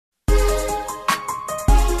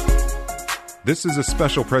This is a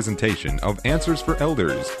special presentation of Answers for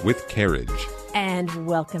Elders with Carriage. And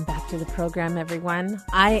welcome back to the program, everyone.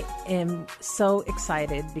 I am so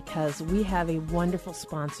excited because we have a wonderful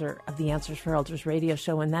sponsor of the Answers for Elders radio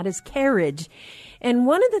show, and that is Carriage. And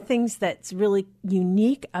one of the things that's really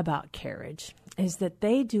unique about Carriage is that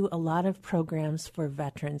they do a lot of programs for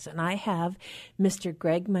veterans. And I have Mr.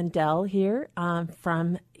 Greg Mundell here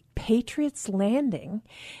from Patriots Landing.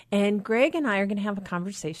 And Greg and I are going to have a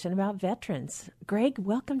conversation about veterans. Greg,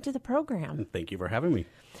 welcome to the program. Thank you for having me.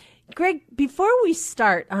 Greg, before we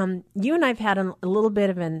start, you and I have had a little bit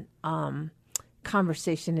of an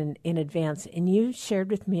conversation in advance, and you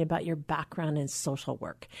shared with me about your background in social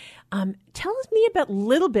work. Tell me a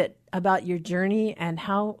little bit about your journey and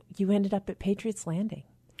how you ended up at Patriots Landing.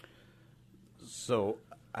 So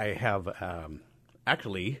I have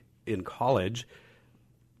actually in college,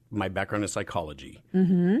 my background is psychology.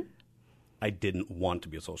 Mm-hmm. I didn't want to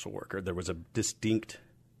be a social worker. There was a distinct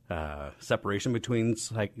separation between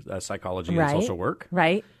psychology and social work.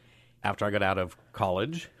 Right. After I got out of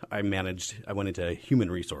college, I went into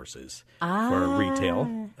human resources for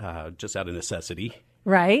retail, just out of necessity.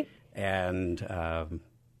 Right. And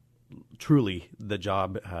truly, the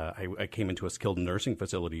job, I came into a skilled nursing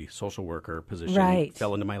facility social worker position,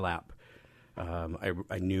 fell into my lap.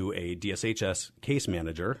 I knew a DSHS case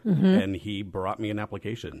manager, and he brought me an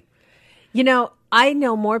application. You know, I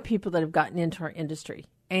know more people that have gotten into our industry.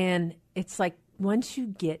 And it's like once you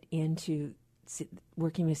get into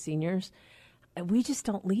working with seniors, we just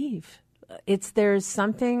don't leave. There's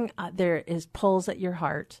something, there is pulls at your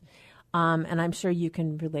heart, and I'm sure you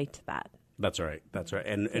can relate to that. That's right.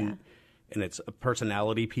 And it's a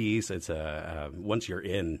personality piece. It's once you're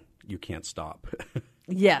in, you can't stop.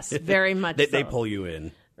 Yes, very much so. They pull you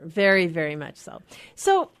in. Very, very much so.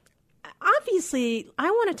 So obviously, I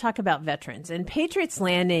want to talk about veterans. And Patriots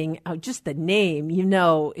Landing, just the name,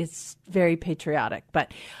 it's very patriotic.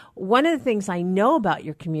 But one of the things I know about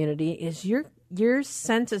your community is your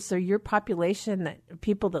census or your population, that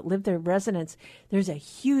people that live there, residents, there's a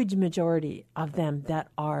huge majority of them that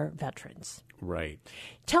are veterans. Right.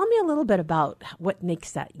 Tell me a little bit about what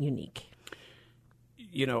makes that unique.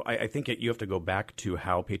 You know, I think you have to go back to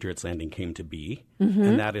how Patriots Landing came to be,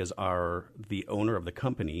 and that is the owner of the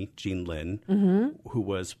company, Gene Lin, who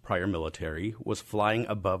was prior military, was flying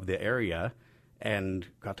above the area and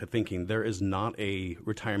got to thinking there is not a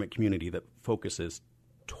retirement community that focuses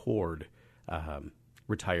toward the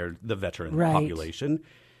veteran population,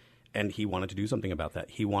 and he wanted to do something about that.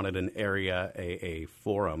 He wanted an area, a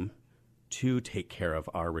forum to take care of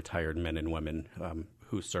our retired men and women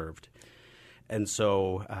who served. And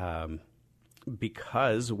so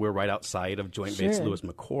because we're right outside of Joint Base Lewis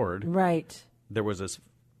McChord, there was this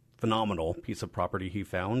phenomenal piece of property he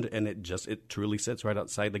found, and it truly sits right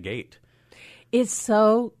outside the gate. It's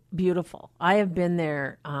so beautiful. I have been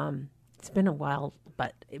there. It's been a while,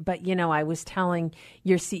 but I was telling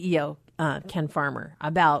your CEO, Ken Farmer,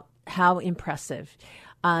 about how impressive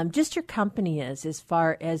just your company is as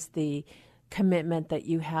far as the commitment that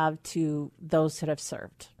you have to those that have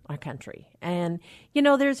served our country. And,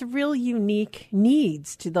 there's real unique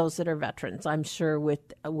needs to those that are veterans, I'm sure, with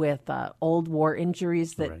old war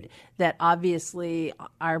injuries that obviously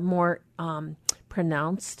are more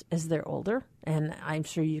pronounced as they're older. And I'm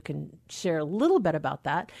sure you can share a little bit about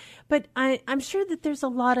that. But I'm sure that there's a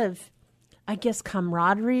lot of,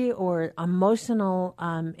 camaraderie or emotional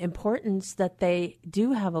importance that they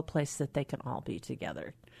do have a place that they can all be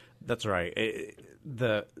together. That's right.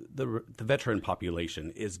 The veteran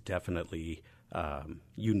population is definitely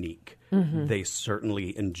unique. Mm-hmm. They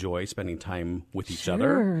certainly enjoy spending time with each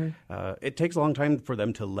other. It takes a long time for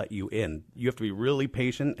them to let you in. You have to be really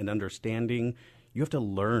patient and understanding. You have to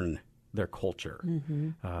learn their culture.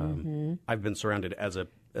 Mm-hmm. I've been surrounded as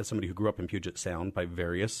somebody who grew up in Puget Sound by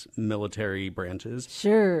various military branches.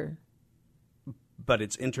 Sure. But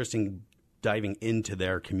it's interesting diving into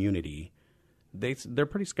their community. They're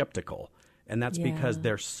pretty skeptical, and that's because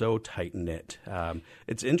they're so tight-knit.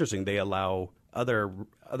 It's interesting. They allow other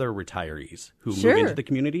retirees who move into the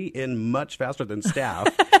community in much faster than staff.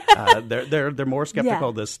 They're more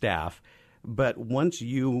skeptical than staff. But once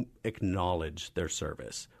you acknowledge their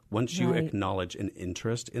service, once you acknowledge an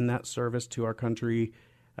interest in that service to our country,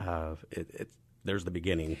 there's the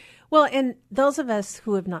beginning. Well, and those of us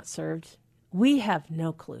who have not served, we have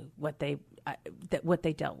no clue what they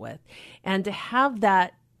dealt with, and to have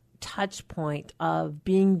that touch point of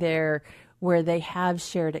being there where they have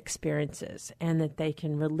shared experiences and that they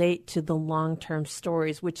can relate to the long-term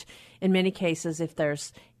stories, which in many cases, if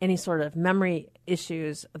there's any sort of memory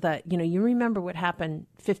issues that, you remember what happened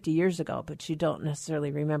 50 years ago, but you don't necessarily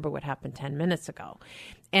remember what happened 10 minutes ago.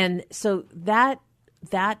 And so that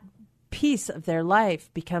piece of their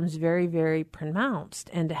life becomes very, very pronounced.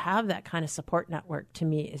 And to have that kind of support network, to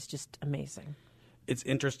me, is just amazing. It's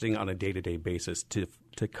interesting on a day-to-day basis to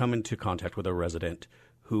come into contact with a resident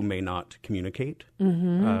who may not communicate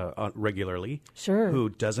regularly, Sure, who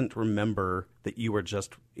doesn't remember that you were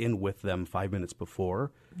just in with them 5 minutes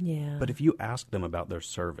before. Yeah. But if you ask them about their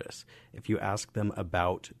service, if you ask them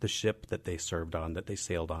about the ship that they served on, that they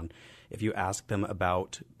sailed on, if you ask them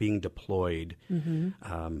about being deployed,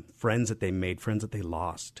 friends that they made, friends that they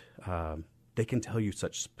lost, they can tell you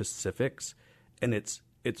such specifics, and it's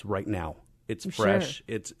right now. It's fresh.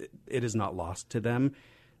 Sure. It is not lost to them.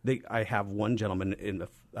 I have one gentleman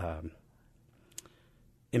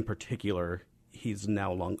in particular. He's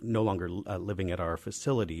now no longer living at our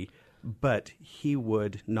facility, but he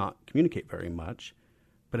would not communicate very much.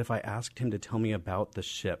 But if I asked him to tell me about the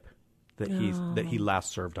ship that he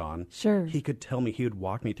last served on, Sure, he could tell me. He would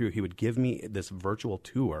walk me through. He would give me this virtual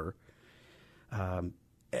tour, and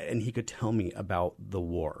he could tell me about the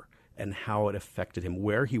war and how it affected him,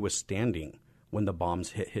 where he was standing when the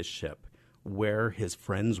bombs hit his ship, where his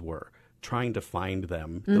friends were, trying to find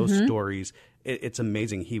them. Those stories, it's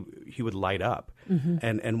amazing. He would light up.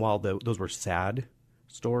 And while those were sad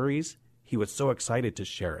stories, he was so excited to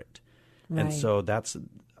share it. Right. And so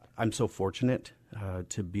I'm so fortunate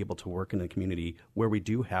to be able to work in a community where we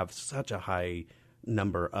do have such a high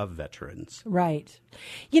number of veterans. Right.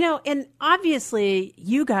 And obviously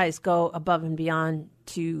you guys go above and beyond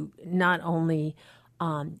to not only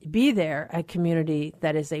be there, a community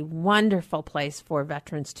that is a wonderful place for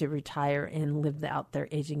veterans to retire and live out their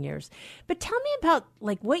aging years. But tell me about,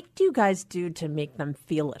 what do you guys do to make them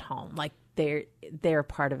feel at home, like they're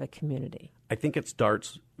part of a community? I think it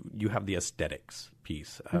starts, you have the aesthetics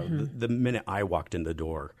piece. The minute I walked in the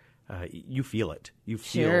door, you feel it. You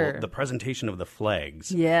feel the presentation of the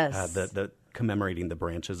flags. Yes. The commemorating the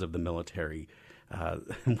branches of the military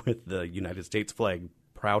with the United States flag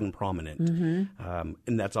proud and prominent.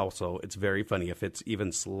 And that's also, it's very funny. If it's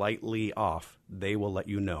even slightly off, they will let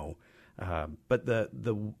you know. But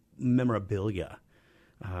the memorabilia,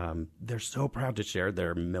 they're so proud to share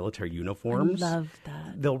their military uniforms. I love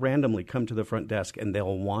that. They'll randomly come to the front desk and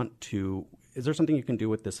they'll want to, is there something you can do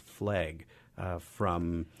with this flag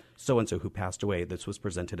from so-and-so who passed away? This was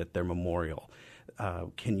presented at their memorial.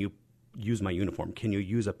 Can you use my uniform? Can you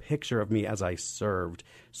use a picture of me as I served?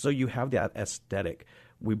 So you have that aesthetic.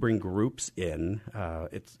 We bring groups in.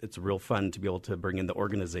 It's real fun to be able to bring in the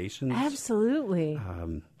organizations. Absolutely.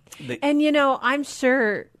 And, I'm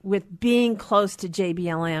sure with being close to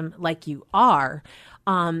JBLM like you are,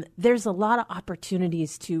 there's a lot of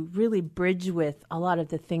opportunities to really bridge with a lot of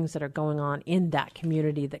the things that are going on in that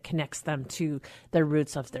community that connects them to the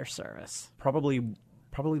roots of their service. Probably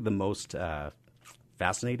the most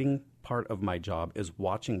fascinating part of my job is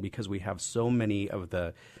watching, because we have so many of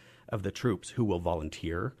the troops who will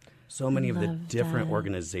volunteer. So many of the different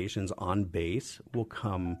organizations on base will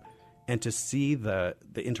come, and to see the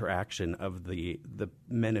interaction of the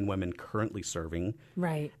men and women currently serving,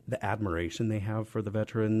 right? The admiration they have for the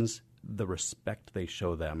veterans, the respect they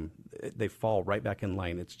show them, they fall right back in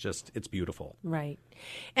line. It's beautiful. Right.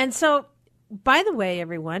 And so, by the way,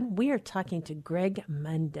 everyone, we are talking to Greg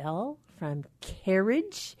Mundell from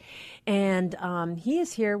Carriage, and he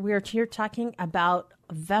is here. We are here talking about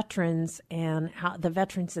veterans and how the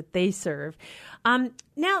veterans that they serve.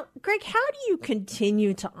 Now, Greg, how do you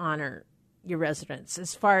continue to honor your residents?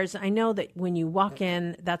 As far as I know, that when you walk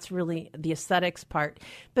in, that's really the aesthetics part.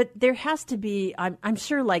 But there has to be, I'm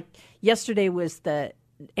sure, like yesterday was the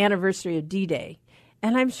anniversary of D-Day.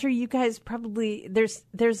 And I'm sure you guys probably, there's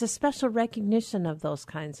a special recognition of those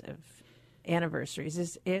kinds of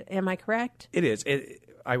anniversaries. Am I correct? It is.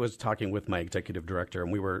 I was talking with my executive director,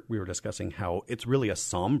 and we were discussing how it's really a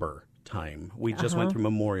somber time. We just went through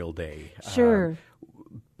Memorial Day. Sure.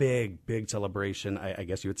 Big celebration, I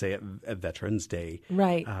guess you would say, at Veterans Day.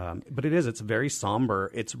 Right. But it's very somber.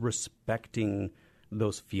 It's respecting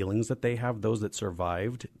those feelings that they have, those that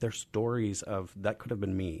survived, their stories of, that could have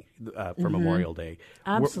been me for Memorial Day.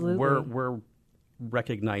 Absolutely. We're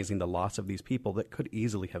recognizing the loss of these people that could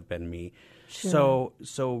easily have been me. Sure.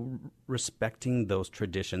 So respecting those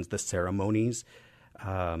traditions, the ceremonies,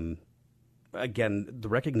 again, the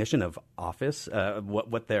recognition of office,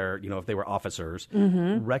 what they're, if they were officers,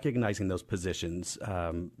 recognizing those positions,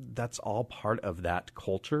 that's all part of that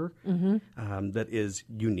culture that is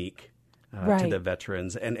unique. to the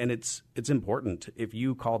veterans. And it's important. If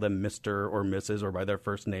you call them Mr. or Mrs. or by their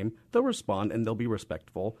first name, they'll respond and they'll be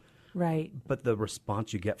respectful. Right. But the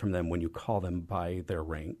response you get from them when you call them by their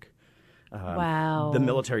rank, wow. The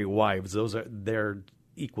military wives, they're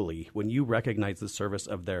equally, when you recognize the service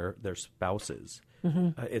of their spouses,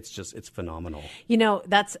 it's phenomenal. You know,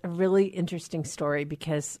 that's a really interesting story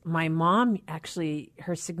because my mom, actually,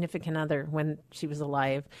 her significant other when she was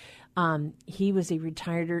alive, he was a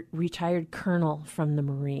retired colonel from the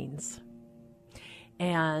Marines.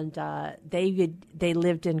 And they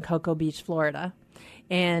lived in Cocoa Beach, Florida.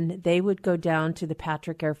 And they would go down to the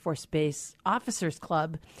Patrick Air Force Base Officers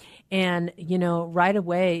Club. And, you know, right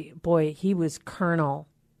away, boy, he was colonel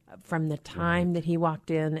from the time that he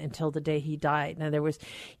walked in until the day he died. Now, there was,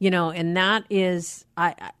 you know, and that is,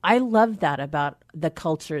 I love that about the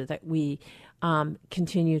culture that we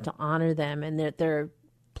continue to honor them, and that there are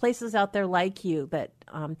places out there like you that,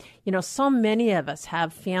 you know, so many of us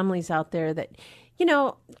have families out there that, you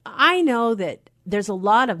know, I know that there's a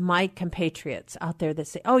lot of my compatriots out there that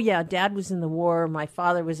say, oh, yeah, Dad was in the war, my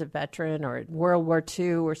father was a veteran, or World War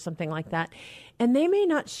II or something like that. And they may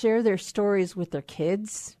not share their stories with their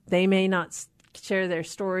kids. They may not share their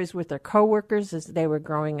stories with their coworkers as they were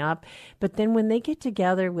growing up. But then when they get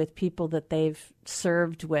together with people that they've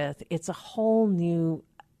served with, it's a whole new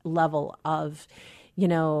level of, you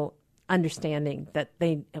know, understanding that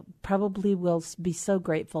they probably will be so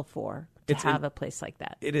grateful for. To have a place like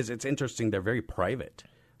that. It is. It's interesting. They're very private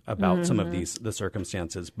about some of the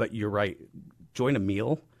circumstances. But you're right. Join a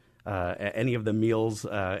meal, any of the meals,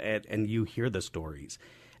 and you hear the stories.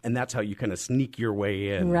 And that's how you kind of sneak your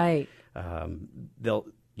way in. Right.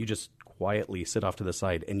 You just quietly sit off to the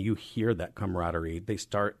side and you hear that camaraderie. They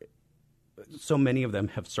start, so many of them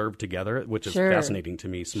have served together, which is fascinating to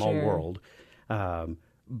me. Small world. But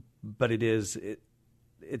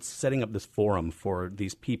it's setting up this forum for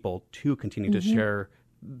these people to continue to share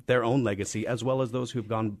their own legacy as well as those who've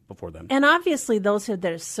gone before them. And obviously those that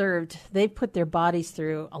have served, they put their bodies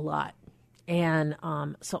through a lot. And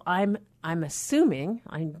so I'm assuming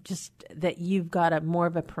that you've got more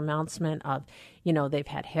of a pronouncement of, you know, they've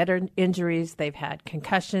had head injuries, they've had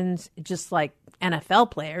concussions, just like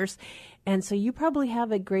NFL players. And so you probably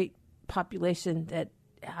have a great population that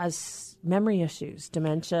has memory issues,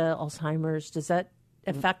 dementia, Alzheimer's. Does that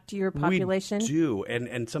affect your population? We do.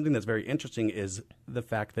 And something that's very interesting is the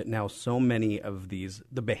fact that now so many of the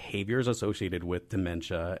behaviors associated with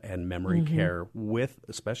dementia and memory care, with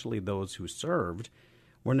especially those who served,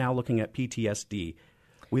 we're now looking at PTSD.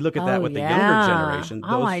 We look at that with the younger generation,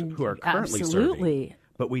 those who are currently serving.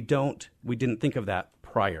 But we didn't think of that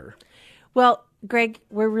prior. Well, Greg,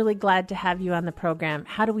 we're really glad to have you on the program.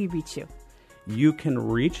 How do we reach you? You can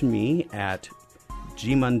reach me at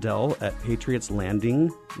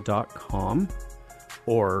gmundell@patriotslanding.com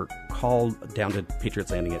or call down to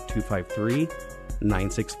Patriots Landing at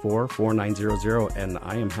 253-964-4900, and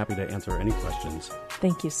I am happy to answer any questions.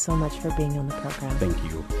 Thank you so much for being on the program. Thank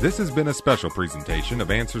you. This has been a special presentation of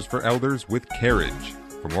Answers for Elders with Carriage.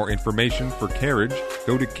 For more information for Carriage,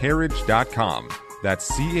 go to carriage.com. That's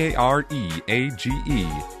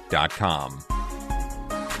CAREAGE.com.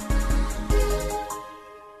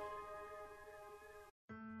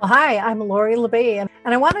 Hi, I'm Lori LeBay, and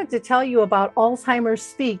I wanted to tell you about Alzheimer's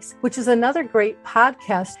Speaks, which is another great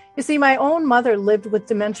podcast. You see, my own mother lived with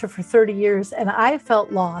dementia for 30 years, and I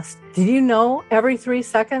felt lost. Did you know every 3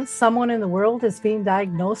 seconds someone in the world is being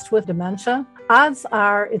diagnosed with dementia? Odds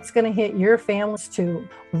are it's going to hit your families too.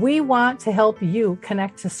 We want to help you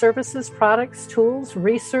connect to services, products, tools,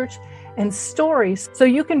 research, and stories so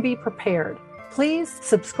you can be prepared. Please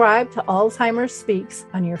subscribe to Alzheimer's Speaks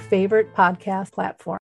on your favorite podcast platform.